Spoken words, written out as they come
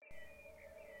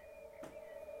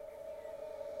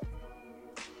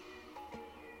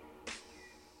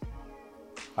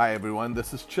Hi everyone,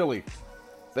 this is Chili.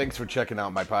 Thanks for checking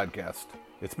out my podcast.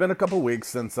 It's been a couple weeks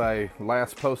since I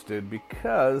last posted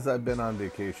because I've been on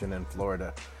vacation in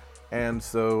Florida. And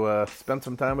so spent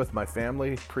some time with my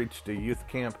family, preached a youth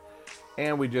camp,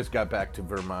 and we just got back to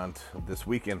Vermont this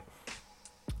weekend.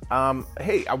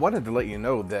 Hey, I wanted to let you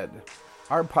know that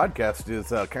our podcast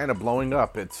is kind of blowing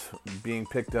up. It's being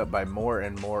picked up by more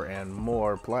and more and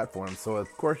more platforms. So of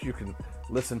course you can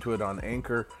listen to it on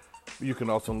Anchor. You can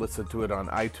also listen to it on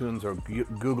iTunes or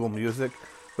Google Music,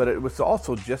 but it was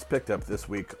also just picked up this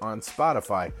week on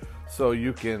Spotify. So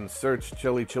you can search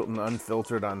Chili Chilton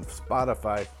Unfiltered on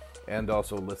Spotify and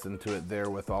also listen to it there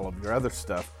with all of your other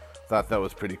stuff. Thought that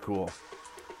was pretty cool.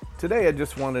 Today I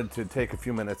just wanted to take a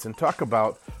few minutes and talk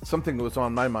about something that was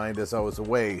on my mind as I was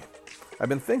away. I've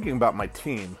been thinking about my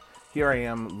team. Here I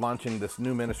am launching this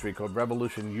new ministry called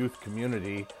Revolution Youth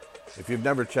Community. If you've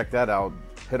never checked that out,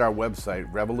 hit our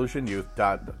website,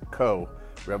 revolutionyouth.co,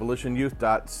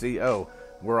 revolutionyouth.co.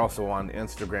 We're also on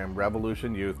Instagram,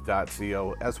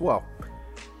 revolutionyouth.co as well.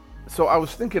 So I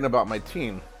was thinking about my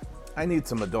team. I need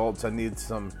some adults, I need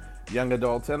some young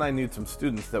adults, and I need some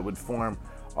students that would form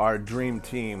our dream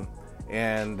team.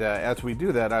 And as we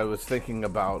do that, I was thinking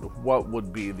about what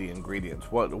would be the ingredients.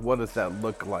 What does that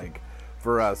look like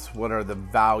for us? What are the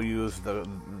values?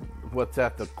 What's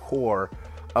at the core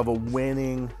of a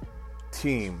winning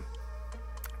team?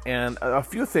 And a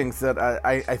few things that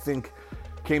I think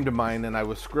came to mind, and I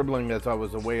was scribbling as I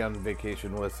was away on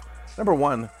vacation, was number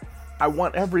one, I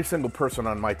want every single person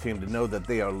on my team to know that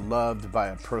they are loved by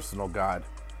a personal God.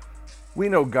 We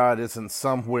know God isn't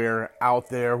somewhere out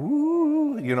there,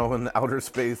 in outer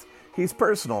space. He's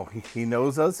personal. He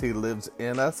knows us, He lives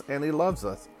in us, and He loves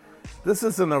us. This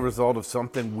isn't a result of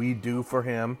something we do for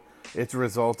Him. It's a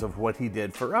result of what He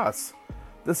did for us.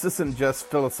 This isn't just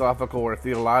philosophical or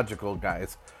theological,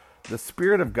 guys. The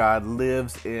Spirit of God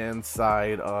lives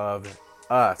inside of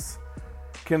us,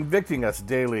 convicting us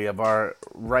daily of our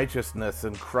righteousness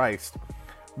in Christ.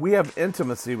 We have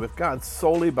intimacy with God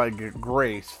solely by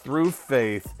grace through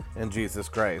faith in Jesus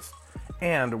Christ.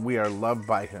 And we are loved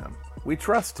by Him. We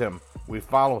trust Him. We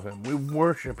follow Him. We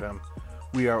worship Him.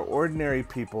 We are ordinary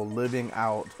people living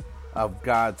out of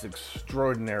God's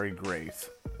extraordinary grace.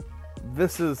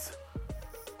 This is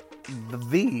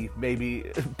the maybe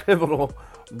pivotal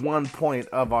one point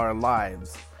of our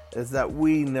lives, is that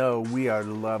we know we are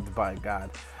loved by God.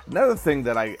 Another thing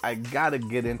that I got to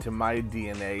get into my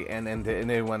DNA and into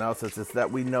anyone else's is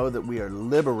that we know that we are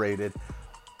liberated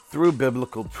through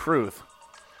biblical truth.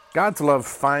 God's love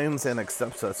finds and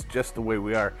accepts us just the way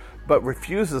we are, but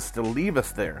refuses to leave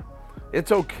us there.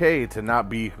 It's okay to not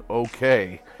be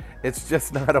okay. It's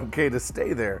just not okay to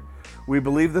stay there. We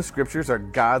believe the scriptures are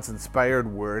God's inspired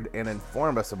word and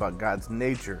inform us about God's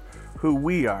nature, who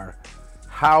we are,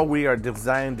 how we are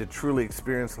designed to truly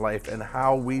experience life, and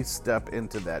how we step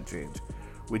into that change.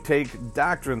 We take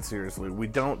doctrine seriously. We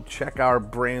don't check our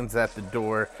brains at the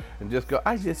door and just go,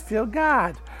 I just feel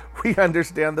God. We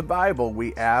understand the Bible.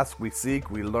 We ask, we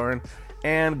seek, we learn,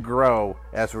 and grow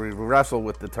as we wrestle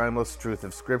with the timeless truth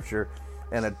of Scripture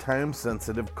and a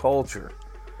time-sensitive culture.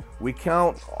 We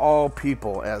count all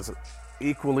people as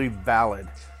equally valid,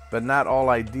 but not all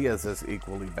ideas as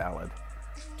equally valid.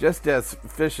 Just as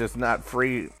fish is not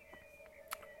free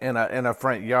in a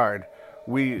front yard,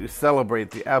 we celebrate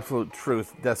the absolute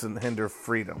truth doesn't hinder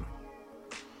freedom,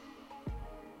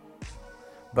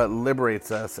 but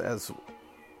liberates us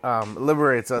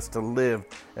to live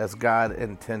as God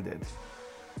intended.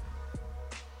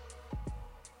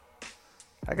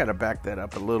 I got to back that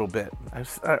up a little bit.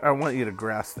 I want you to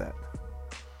grasp that.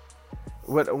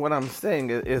 What I'm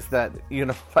saying is that,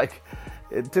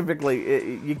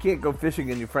 typically you can't go fishing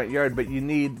in your front yard, but you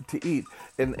need to eat.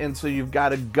 And so you've got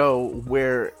to go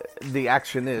where the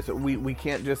action is. We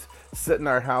can't just sit in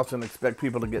our house and expect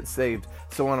people to get saved.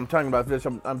 So when I'm talking about fish,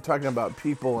 I'm talking about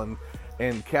people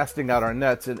and casting out our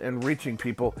nets and reaching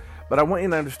people. But I want you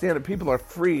to understand that people are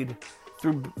freed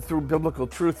through biblical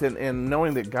truth and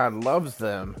knowing that God loves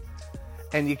them.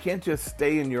 And you can't just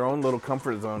stay in your own little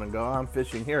comfort zone and go, I'm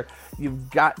fishing here. You've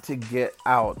got to get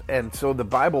out. And so the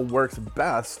Bible works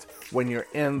best when you're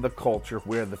in the culture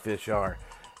where the fish are.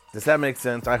 Does that make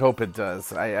sense? I hope it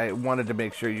does. I wanted to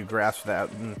make sure you grasp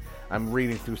that. And I'm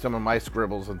reading through some of my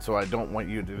scribbles, and so I don't want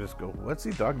you to just go, what's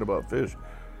he talking about, fish?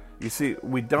 You see,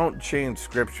 we don't change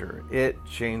Scripture. It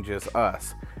changes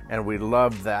us. And we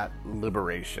love that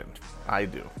liberation. I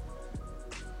do.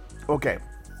 Okay.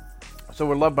 So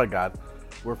we're loved by God.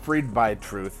 We're freed by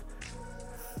truth.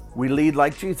 We lead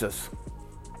like Jesus.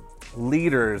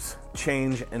 Leaders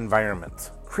change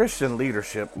environments. Christian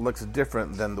leadership looks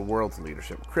different than the world's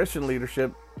leadership. Christian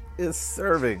leadership is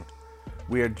serving.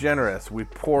 We are generous. We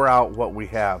pour out what we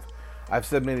have. I've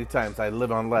said many times, I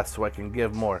live on less so I can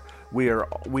give more.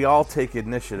 We all take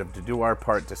initiative to do our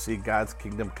part to see God's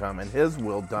kingdom come and His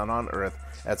will done on earth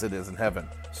as it is in heaven.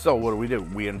 So what do?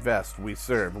 We invest, we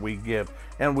serve, we give,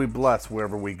 and we bless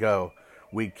wherever we go.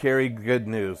 We carry good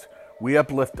news. We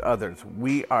uplift others.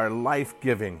 We are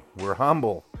life-giving. We're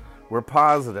humble. We're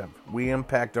positive. We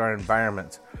impact our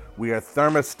environments. We are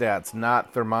thermostats,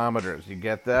 not thermometers. You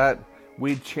get that?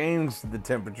 We change the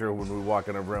temperature when we walk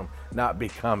in a room, not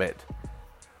become it.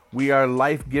 We are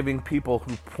life-giving people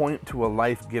who point to a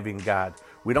life-giving God.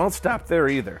 We don't stop there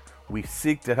either. We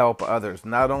seek to help others,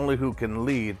 not only who can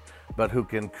lead, but who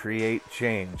can create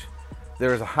change.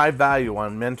 There is a high value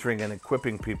on mentoring and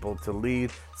equipping people to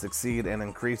lead, succeed, and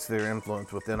increase their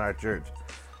influence within our church,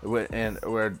 within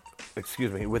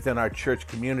our church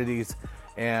communities,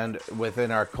 and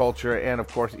within our culture, and of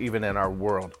course, even in our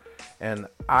world. And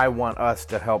I want us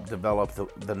to help develop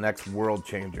the next world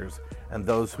changers and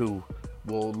those who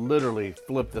will literally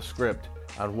flip the script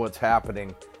on what's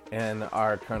happening in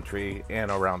our country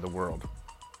and around the world.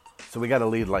 So we got to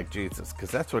lead like Jesus, because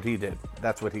that's what He did.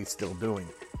 That's what He's still doing.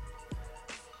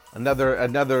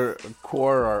 Another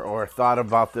core or thought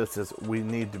about this is we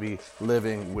need to be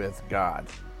living with God,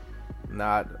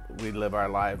 not we live our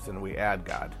lives and we add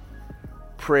God.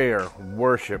 Prayer,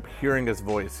 worship, hearing His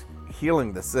voice,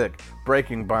 healing the sick,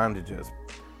 breaking bondages,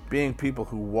 being people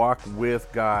who walk with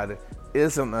God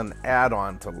isn't an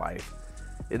add-on to life.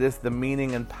 It is the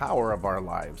meaning and power of our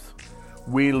lives.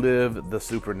 We live the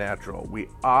supernatural. We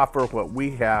offer what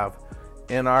we have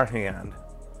in our hand,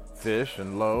 fish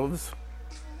and loaves,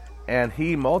 and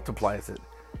He multiplies it.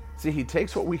 See, He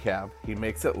takes what we have, He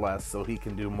makes it less so He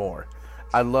can do more.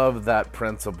 I love that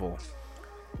principle.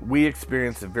 We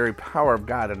experience the very power of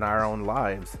God in our own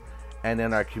lives and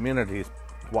in our communities.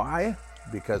 Why?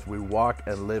 Because we walk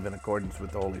and live in accordance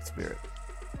with the Holy Spirit.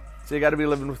 So you got to be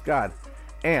living with God.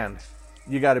 And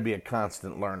you got to be a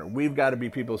constant learner. We've got to be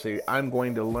people who say, I'm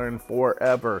going to learn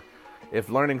forever. If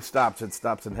learning stops, it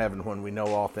stops in heaven when we know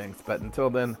all things. But until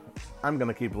then, I'm going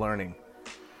to keep learning.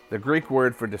 The Greek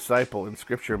word for disciple in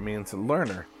Scripture means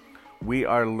learner. We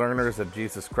are learners of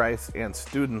Jesus Christ and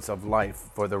students of life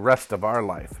for the rest of our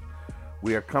life.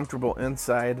 We are comfortable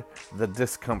inside the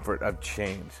discomfort of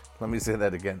change. Let me say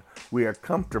that again. We are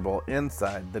comfortable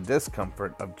inside the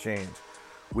discomfort of change.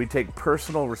 We take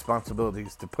personal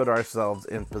responsibilities to put ourselves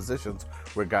in positions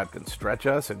where God can stretch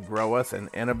us and grow us and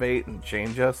innovate and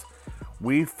change us.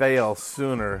 We fail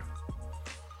sooner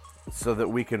so that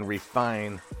we can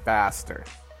refine faster.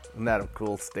 Isn't that a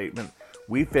cool statement?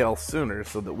 We fail sooner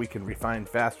so that we can refine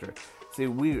faster. See,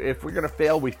 if we're going to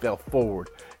fail, we fail forward,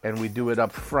 and we do it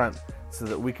up front so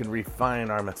that we can refine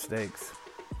our mistakes.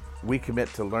 We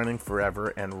commit to learning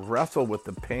forever and wrestle with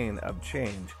the pain of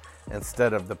change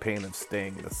instead of the pain of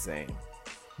staying the same.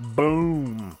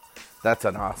 Boom! That's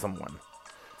an awesome one.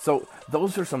 So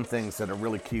those are some things that are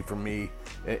really key for me.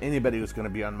 Anybody who's going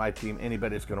to be on my team,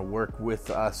 anybody who's going to work with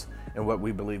us and what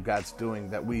we believe God's doing,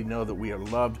 that we know that we are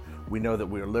loved, we know that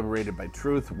we are liberated by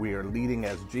truth, we are leading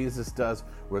as Jesus does,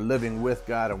 we're living with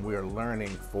God, and we are learning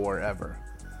forever.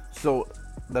 So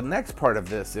the next part of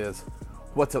this is,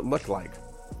 what's it look like?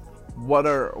 What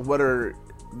are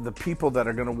the people that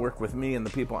are going to work with me and the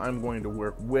people I'm going to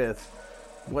work with?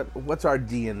 What's our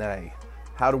DNA?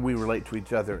 How do we relate to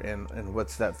each other, and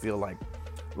what's that feel like?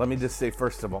 Let me just say,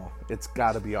 first of all, it's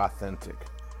got to be authentic.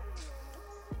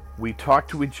 We talk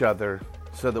to each other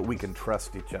so that we can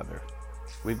trust each other.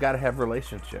 We've got to have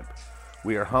relationship.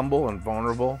 We are humble and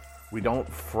vulnerable. We don't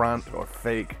front or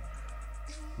fake.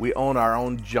 We own our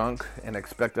own junk and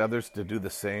expect others to do the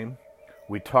same.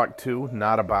 We talk to,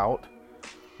 not about.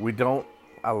 We don't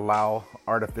allow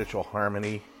artificial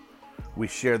harmony. We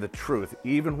share the truth,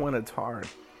 even when it's hard.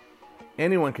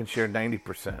 Anyone can share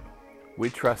 90%. We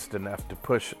trust enough to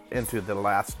push into the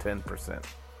last 10%.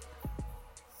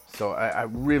 So I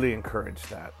really encourage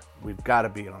that. We've got to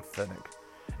be authentic.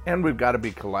 And we've got to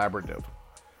be collaborative.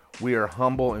 We are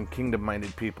humble and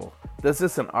kingdom-minded people. This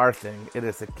isn't our thing. It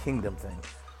is a kingdom thing.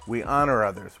 We honor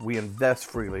others. We invest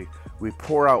freely. We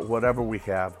pour out whatever we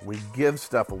have. We give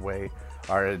stuff away.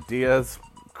 Our ideas,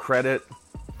 credit,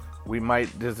 we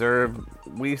might deserve.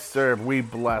 We serve, we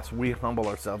bless, we humble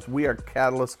ourselves. We are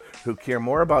catalysts who care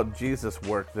more about Jesus'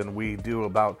 work than we do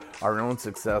about our own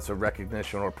success or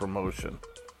recognition or promotion.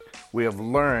 We have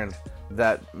learned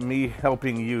that me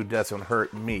helping you doesn't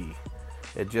hurt me.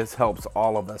 It just helps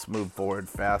all of us move forward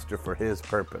faster for His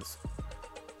purpose.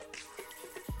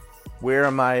 Where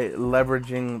am I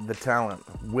leveraging the talent,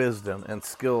 wisdom, and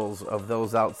skills of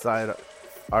those outside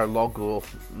our local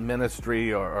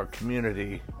ministry or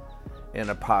community in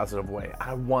a positive way.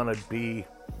 I want to be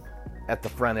at the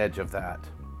front edge of that.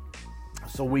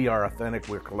 So we are authentic,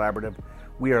 we're collaborative,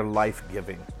 we are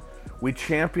life-giving. We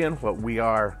champion what we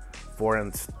are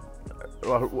for,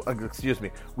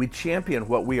 we champion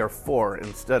what we are for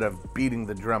instead of beating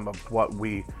the drum of what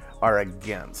we are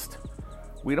against.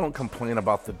 We don't complain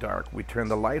about the dark, we turn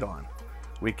the light on.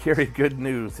 We carry good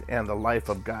news and the life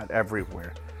of God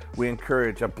everywhere. We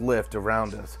encourage, uplift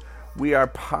around us. We are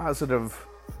positive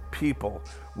people.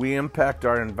 We impact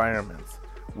our environments.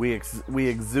 We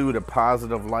exude a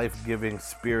positive, life-giving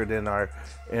spirit in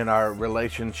our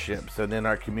relationships and in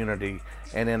our community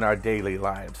and in our daily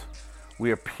lives.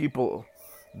 We are people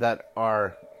that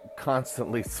are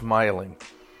constantly smiling.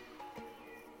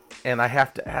 And I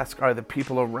have to ask, are the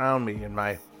people around me in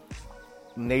my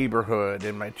neighborhood,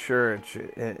 in my church,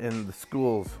 in the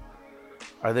schools,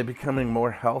 are they becoming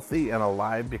more healthy and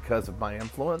alive because of my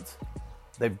influence?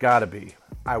 They've got to be.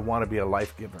 I want to be a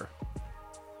life giver.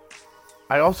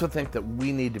 I also think that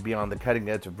we need to be on the cutting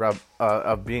edge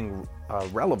of being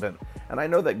relevant. And I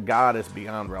know that God is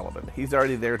beyond relevant. He's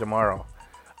already there tomorrow.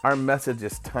 Our message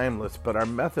is timeless, but our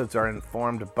methods are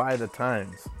informed by the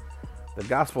times. The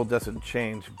gospel doesn't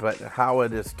change, but how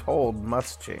it is told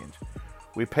must change.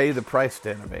 We pay the price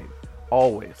to innovate,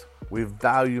 always. We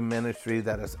value ministry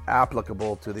that is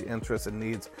applicable to the interests and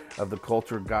needs of the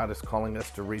culture God is calling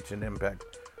us to reach and impact.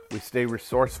 We stay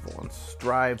resourceful and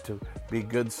strive to be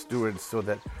good stewards so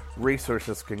that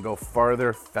resources can go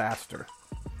farther, faster.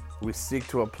 We seek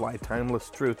to apply timeless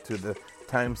truth to the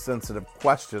time-sensitive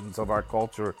questions of our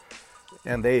culture,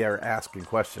 and they are asking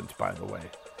questions, by the way.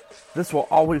 This will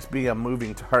always be a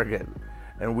moving target,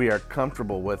 and we are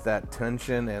comfortable with that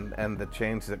tension and the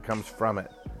change that comes from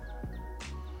it.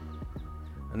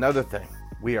 Another thing,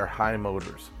 we are high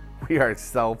motors. We are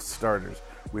self-starters.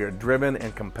 We are driven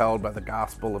and compelled by the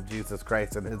gospel of Jesus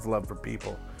Christ and his love for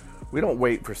people. We don't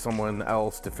wait for someone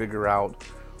else to figure out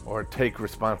or take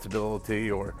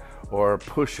responsibility or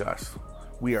push us.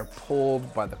 We are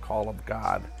pulled by the call of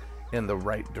God in the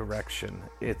right direction.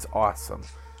 It's awesome.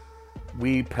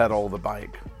 We pedal the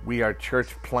bike. We are church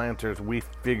planters. We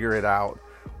figure it out.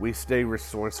 We stay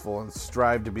resourceful and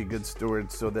strive to be good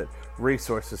stewards so that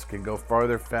resources can go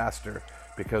farther faster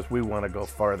because we want to go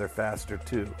farther faster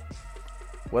too.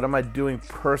 What am I doing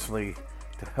personally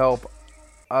to help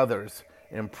others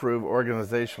improve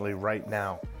organizationally right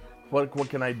now? What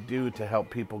can I do to help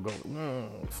people go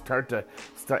start to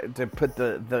put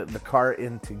the car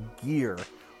into gear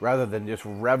rather than just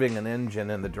revving an engine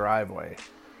in the driveway?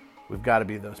 We've got to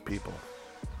be those people.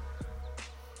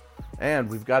 And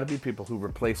we've got to be people who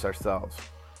replace ourselves.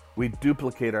 We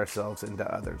duplicate ourselves into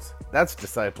others. That's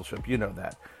discipleship, you know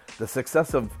that. The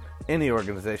success of any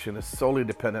organization is solely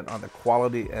dependent on the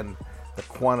quality and the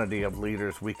quantity of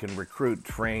leaders we can recruit,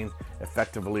 train,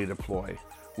 effectively deploy.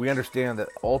 We understand that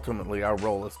ultimately our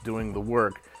role is doing the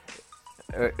work,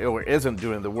 or isn't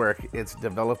doing the work. It's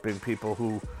developing people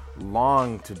who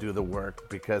long to do the work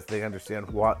because they understand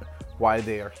why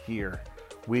they are here.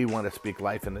 We want to speak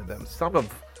life into them. Some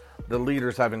of the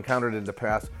leaders I've encountered in the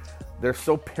past, they're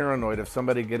so paranoid of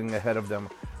somebody getting ahead of them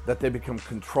that they become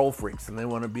control freaks and they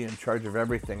want to be in charge of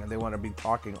everything and they want to be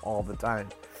talking all the time.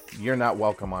 You're not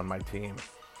welcome on my team.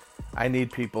 I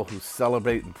need people who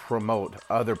celebrate and promote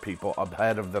other people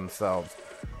ahead of themselves.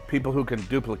 People who can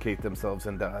duplicate themselves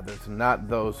into others, not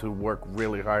those who work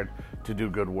really hard to do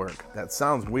good work. That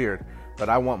sounds weird, but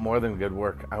I want more than good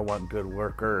work. I want good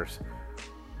workers.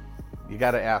 You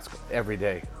got to ask every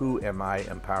day, who am I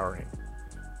empowering?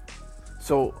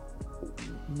 So,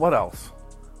 what else?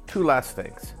 2 last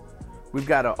things. We've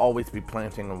got to always be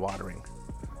planting and watering.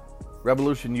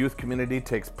 Revolution Youth Community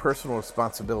takes personal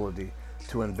responsibility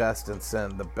to invest and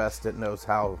send the best it knows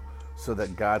how so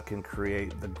that God can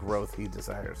create the growth he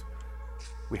desires.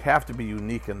 We have to be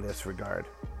unique in this regard.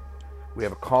 We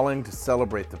have a calling to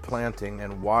celebrate the planting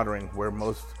and watering where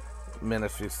most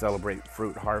ministries celebrate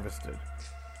fruit harvested.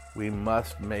 We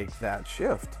must make that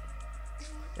shift.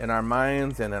 In our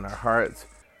minds and in our hearts,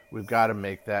 we've got to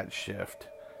make that shift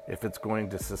if it's going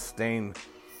to sustain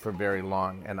for very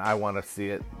long, and I want to see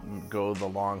it go the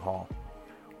long haul.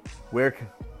 Where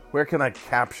can I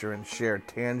capture and share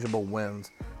tangible wins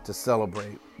to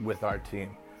celebrate with our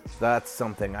team? That's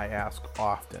something I ask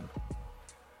often.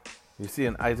 You see,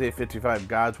 in Isaiah 55,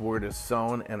 God's word is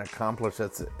sown and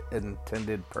accomplishes its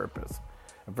intended purpose.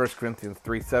 In 1 Corinthians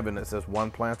 3:7, it says,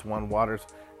 one plants, one waters,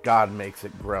 God makes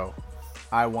it grow.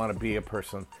 I want to be a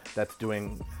person that's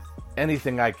doing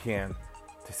anything I can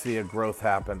to see a growth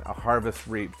happen, a harvest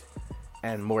reaped,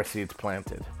 and more seeds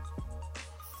planted.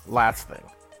 Last thing.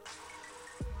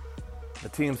 The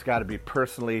team's got to be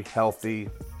personally healthy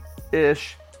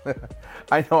Ish.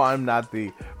 I know I'm not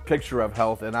the picture of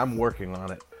health, and I'm working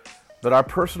on it. But our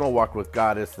personal walk with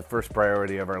God is the first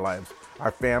priority of our lives.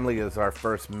 Our family is our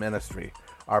first ministry.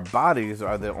 Our bodies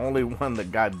are the only one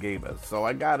that God gave us. So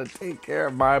I got to take care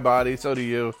of my body. So do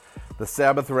you. The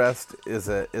Sabbath rest is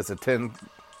a 10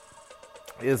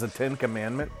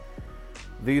 commandment.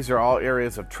 These are all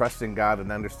areas of trusting God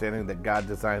and understanding that God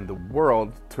designed the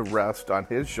world to rest on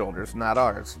His shoulders, not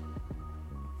ours.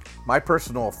 My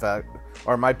personal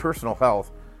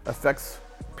health affects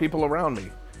people around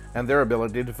me and their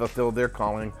ability to fulfill their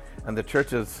calling, and the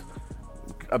church's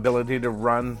ability to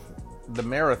run the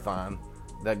marathon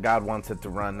that God wants it to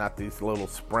run, not these little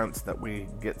sprints that we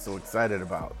get so excited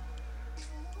about.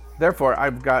 Therefore,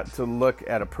 I've got to look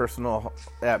at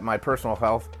my personal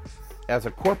health as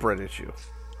a corporate issue.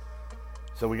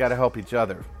 So we got to help each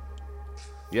other.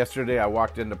 Yesterday, I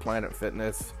walked into Planet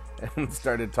Fitness and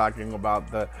started talking about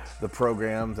the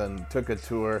programs and took a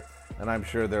tour, and I'm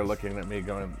sure they're looking at me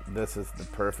going, this is the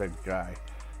perfect guy.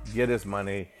 Get his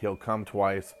money, he'll come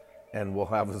twice, and we'll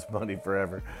have his money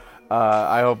forever.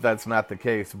 I hope that's not the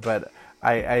case, but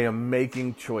I am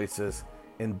making choices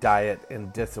in diet, in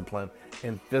discipline,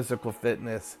 in physical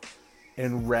fitness,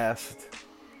 in rest,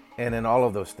 and in all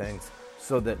of those things,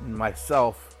 so that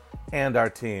myself and our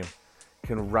team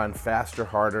can run faster,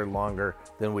 harder, longer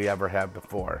than we ever have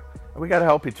before. And we got to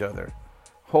help each other,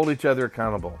 hold each other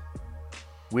accountable.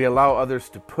 We allow others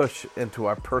to push into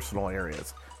our personal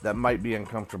areas that might be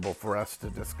uncomfortable for us to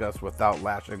discuss without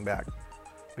lashing back,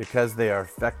 because they are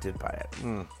affected by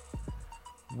it.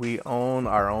 We own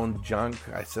our own junk,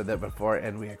 I said that before,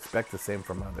 and we expect the same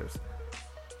from others.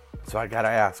 So I gotta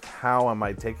ask, how am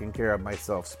I taking care of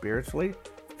myself spiritually,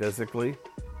 physically,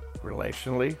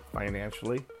 relationally,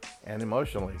 financially, and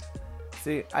emotionally?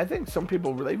 See, I think some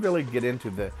people really get into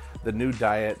the new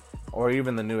diet or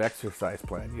even the new exercise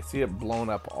plan. You see it blown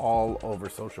up all over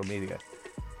social media.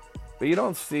 But you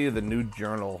don't see the new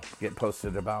journal get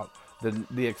posted about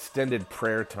the extended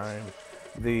prayer time,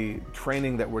 the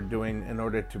training that we're doing in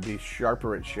order to be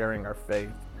sharper at sharing our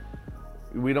faith.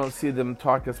 We don't see them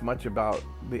talk as much about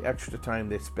the extra time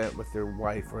they spent with their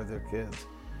wife or their kids.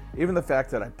 Even the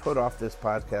fact that I put off this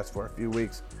podcast for a few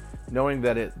weeks, knowing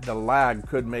that the lag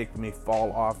could make me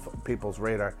fall off people's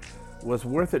radar, was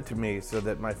worth it to me so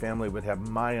that my family would have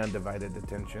my undivided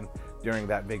attention during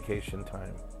that vacation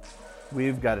time.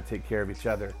 We've got to take care of each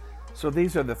other. So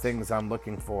these are the things I'm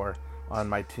looking for on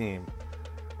my team.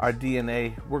 Our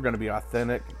DNA, we're going to be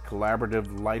authentic,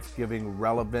 collaborative, life-giving,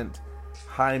 relevant,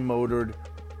 high-motored,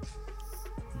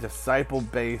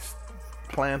 disciple-based,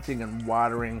 planting and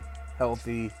watering,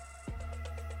 healthy,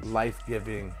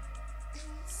 life-giving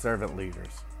servant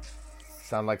leaders.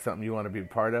 Sound like something you want to be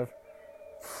part of?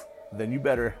 Then you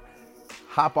better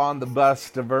hop on the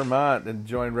bus to Vermont and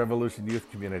join Revolution Youth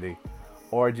Community,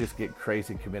 or just get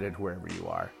crazy committed wherever you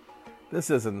are. This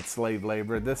isn't slave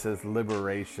labor. This is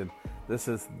liberation. This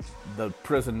is the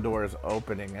prison doors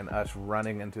opening and us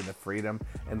running into the freedom,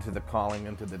 into the calling,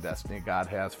 into the destiny God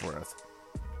has for us.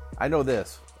 I know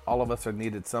this. All of us are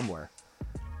needed somewhere,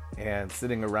 and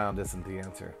sitting around isn't the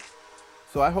answer.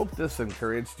 So I hope this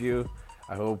encouraged you.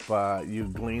 I hope you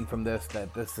glean from this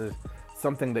that this is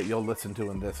something that you'll listen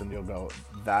to in this and you'll go,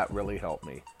 that really helped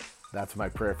me. That's my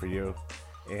prayer for you.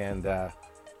 And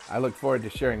I look forward to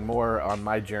sharing more on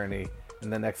my journey in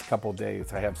the next couple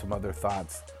days. I have some other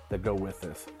thoughts that go with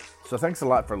this. So thanks a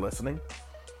lot for listening.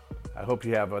 I hope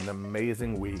you have an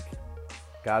amazing week.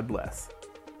 God bless.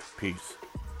 Peace.